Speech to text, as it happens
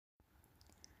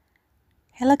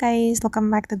Hello guys, welcome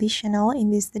back to this channel.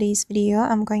 In today's video,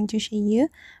 I'm going to show you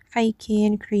how you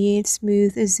can create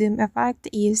smooth zoom effect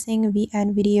using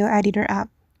VN Video Editor app.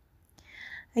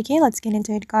 Okay, let's get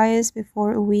into it guys.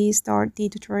 Before we start the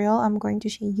tutorial, I'm going to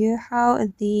show you how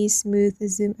the smooth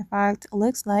zoom effect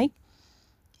looks like.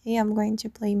 Okay, I'm going to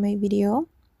play my video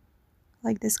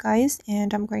like this guys,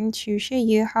 and I'm going to show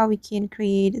you how we can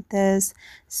create this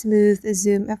smooth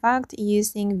zoom effect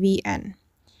using VN.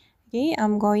 Okay,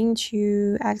 I'm going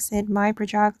to exit my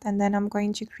project and then I'm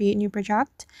going to create new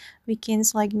project. We can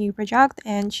select new project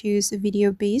and choose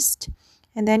video based,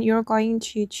 and then you're going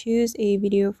to choose a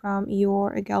video from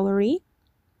your gallery.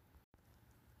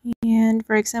 And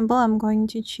for example, I'm going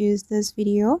to choose this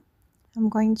video. I'm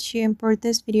going to import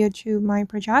this video to my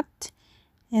project,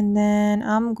 and then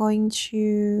I'm going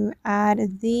to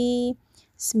add the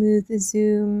smooth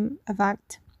zoom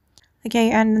effect.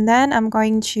 Okay, and then I'm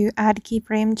going to add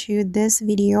keyframe to this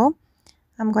video.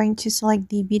 I'm going to select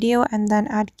the video and then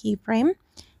add keyframe,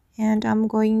 and I'm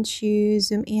going to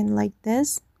zoom in like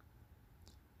this.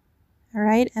 All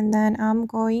right, and then I'm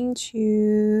going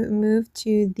to move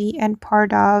to the end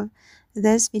part of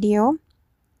this video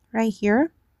right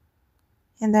here,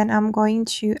 and then I'm going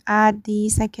to add the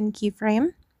second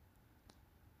keyframe.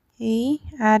 Okay,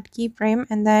 add keyframe,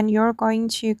 and then you're going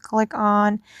to click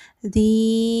on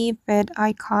the vid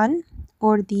icon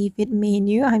or the vid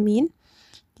menu,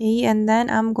 okay, and then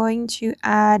I'm going to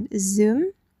add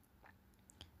zoom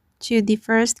to the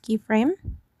first keyframe.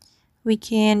 We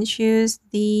can choose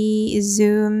the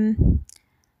zoom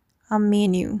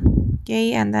menu,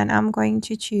 okay, and then I'm going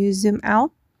to choose zoom out,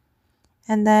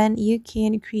 and then you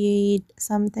can create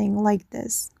something like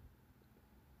this.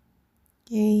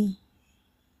 Okay,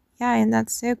 yeah, and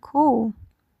that's so cool.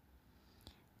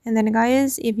 And then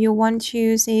guys, if you want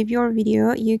to save your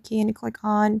video, you can click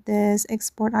on this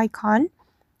export icon,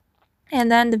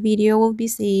 and then the video will be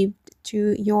saved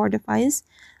to your device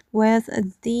with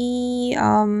the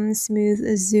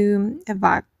smooth zoom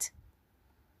effect.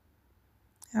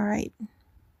 All right.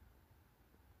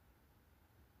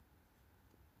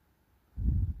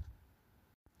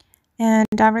 And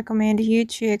I recommend you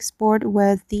to export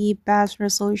with the best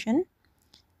resolution.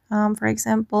 For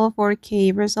example,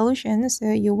 4K resolution,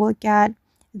 so you will get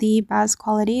the best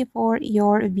quality for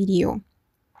your video.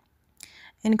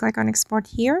 And click on export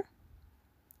here.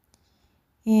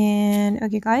 And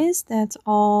okay guys, that's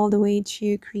all the way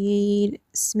to create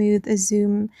smooth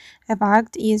zoom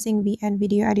effect using VN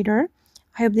Video Editor.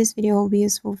 I hope this video will be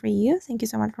useful for you. Thank you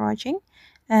so much for watching.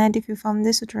 And if you found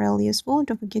this tutorial useful,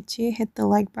 don't forget to hit the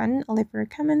like button, leave your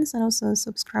comments, and also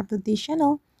subscribe to this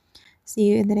channel. See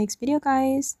you in the next video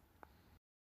guys.